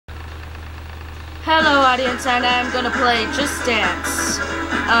Hello audience, and I'm gonna play Just Dance.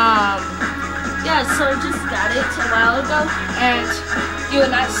 Yeah, so I just got it a while ago, and you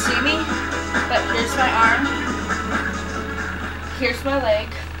will not see me, but here's my arm, here's my leg.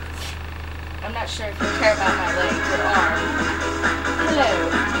 I'm not sure if you care about my leg or arm. Hello.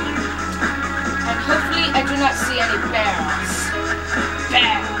 And hopefully I do not see any bears.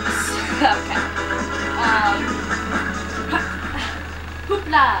 Bears. Okay.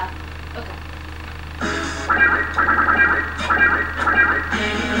 Hoopla. Okay.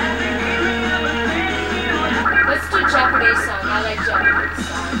 Let's do Japanese song. I like Japanese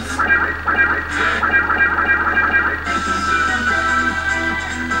songs.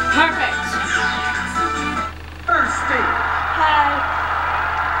 Perfect. First stage. Hi.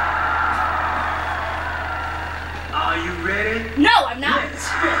 Are you ready? No, I'm not.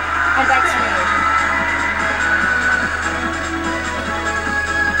 And that's weird.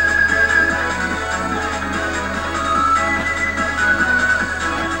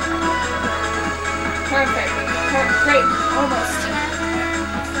 Perfect. Great. Almost.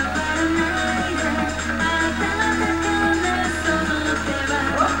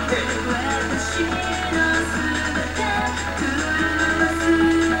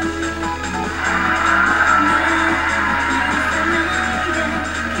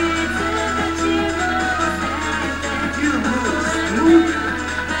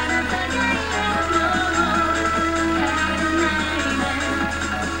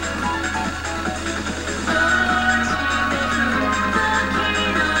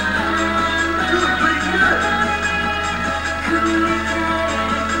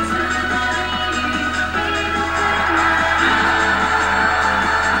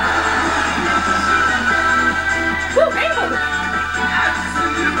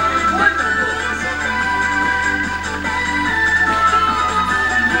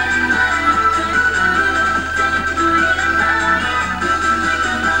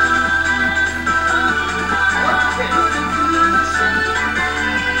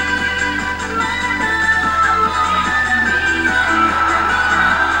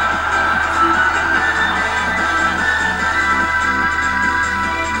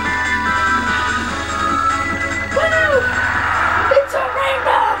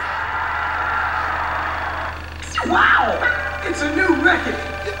 Wow! It's a new record!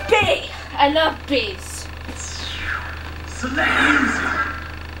 B! I love B's. Select music.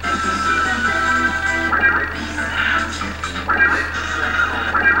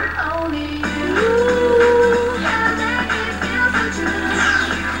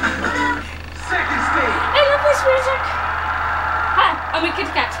 Second stage. I love this music. Hi, I'm a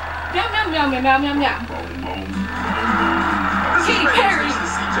kitty cat. Meow, meow, meow, meow, meow, meow, meow. Katy Perry.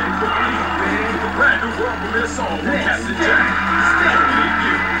 Brand new world with this song with Captain Jack.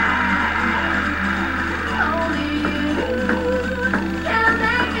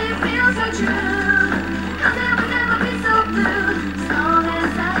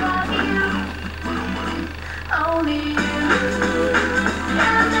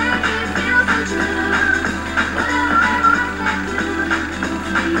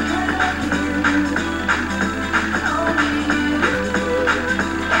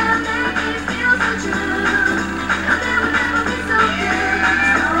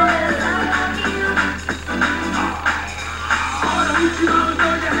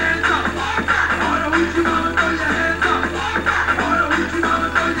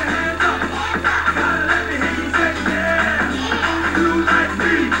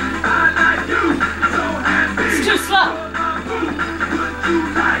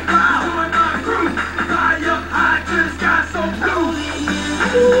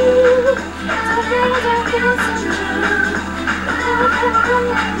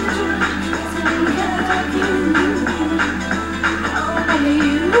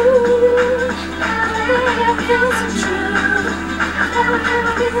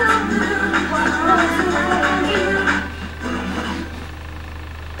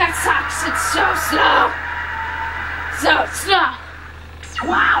 That sucks. It's so slow. So slow.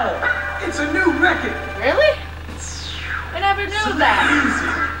 Wow! It's a new record. Really? I never knew that.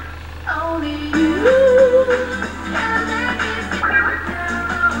 Only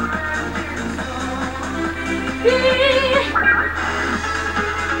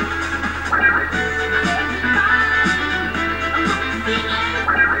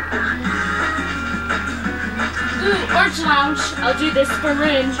Ooh, Orange Lounge. I'll do this for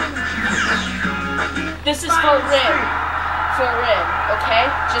Rin. This is for Rin. For Rin, okay?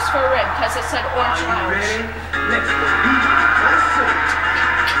 Just for Rin, because it said Orange Lounge. ready? Let's go. Let's see.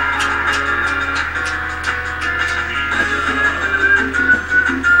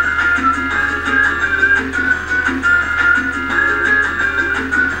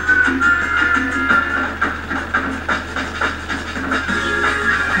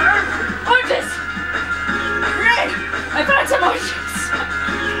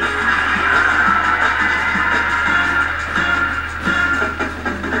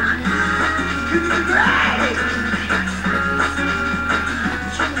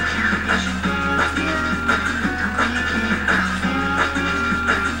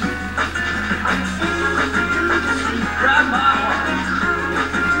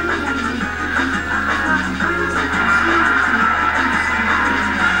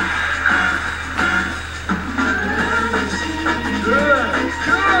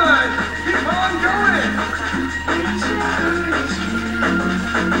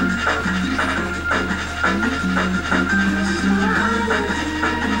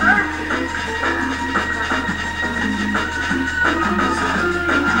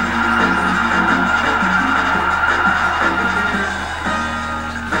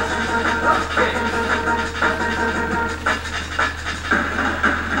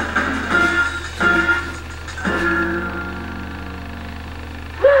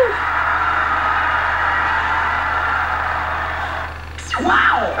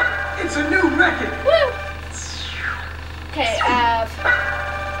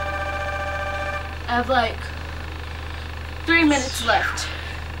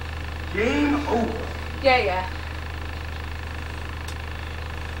 Game over. Yeah, yeah.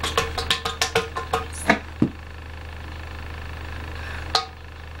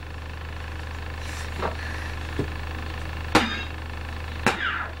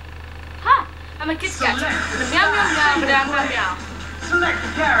 Ha! I'm a Kit Kat. Meow, meow, meow, meow, meow, meow. Select the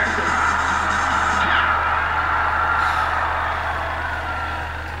character.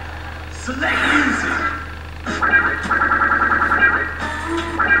 Select music.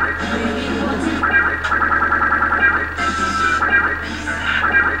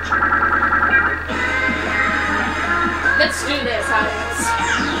 Let's do this, audience.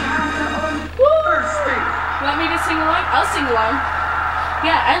 Woo! First stage. Want me to sing along? I'll sing along.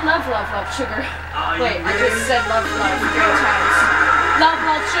 Yeah, I love, love, love, sugar. Are you Wait, I ready? just said love, love 3 times. Love,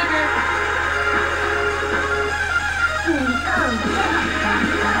 love, sugar.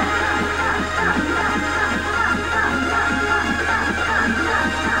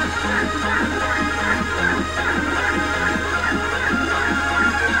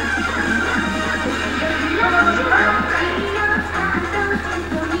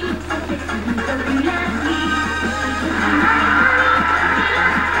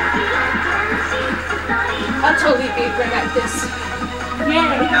 I'll totally be Rin at this. Yay!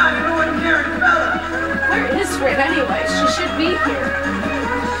 Not an ordinary fella. Where is Rin anyway? She should be here.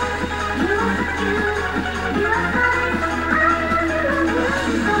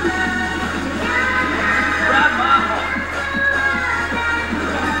 Grab my heart.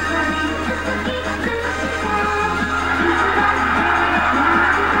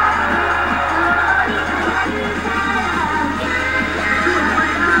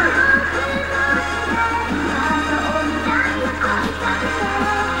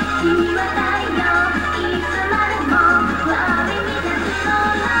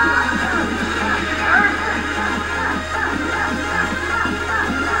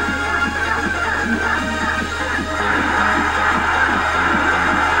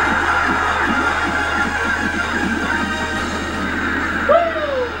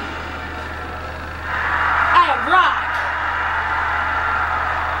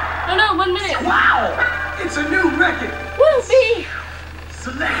 Wow! It's a new record. Woo, B!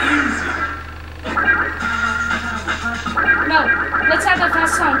 Select music. No, let's have a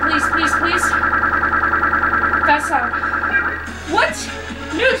fast song, please, please, please. Fast song. What?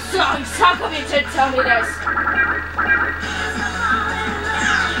 New songs? How come you didn't tell me this?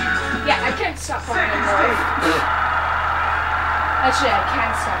 Yeah, I can't stop falling in love. Actually, I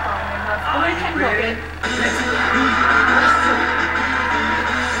can't stop falling in love, but I can't help it.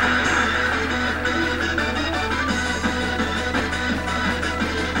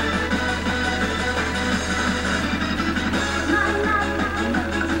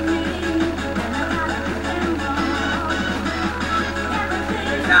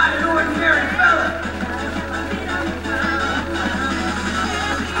 Not an ordinary fella.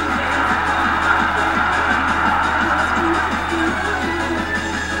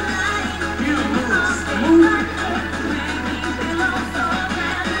 You move smooth.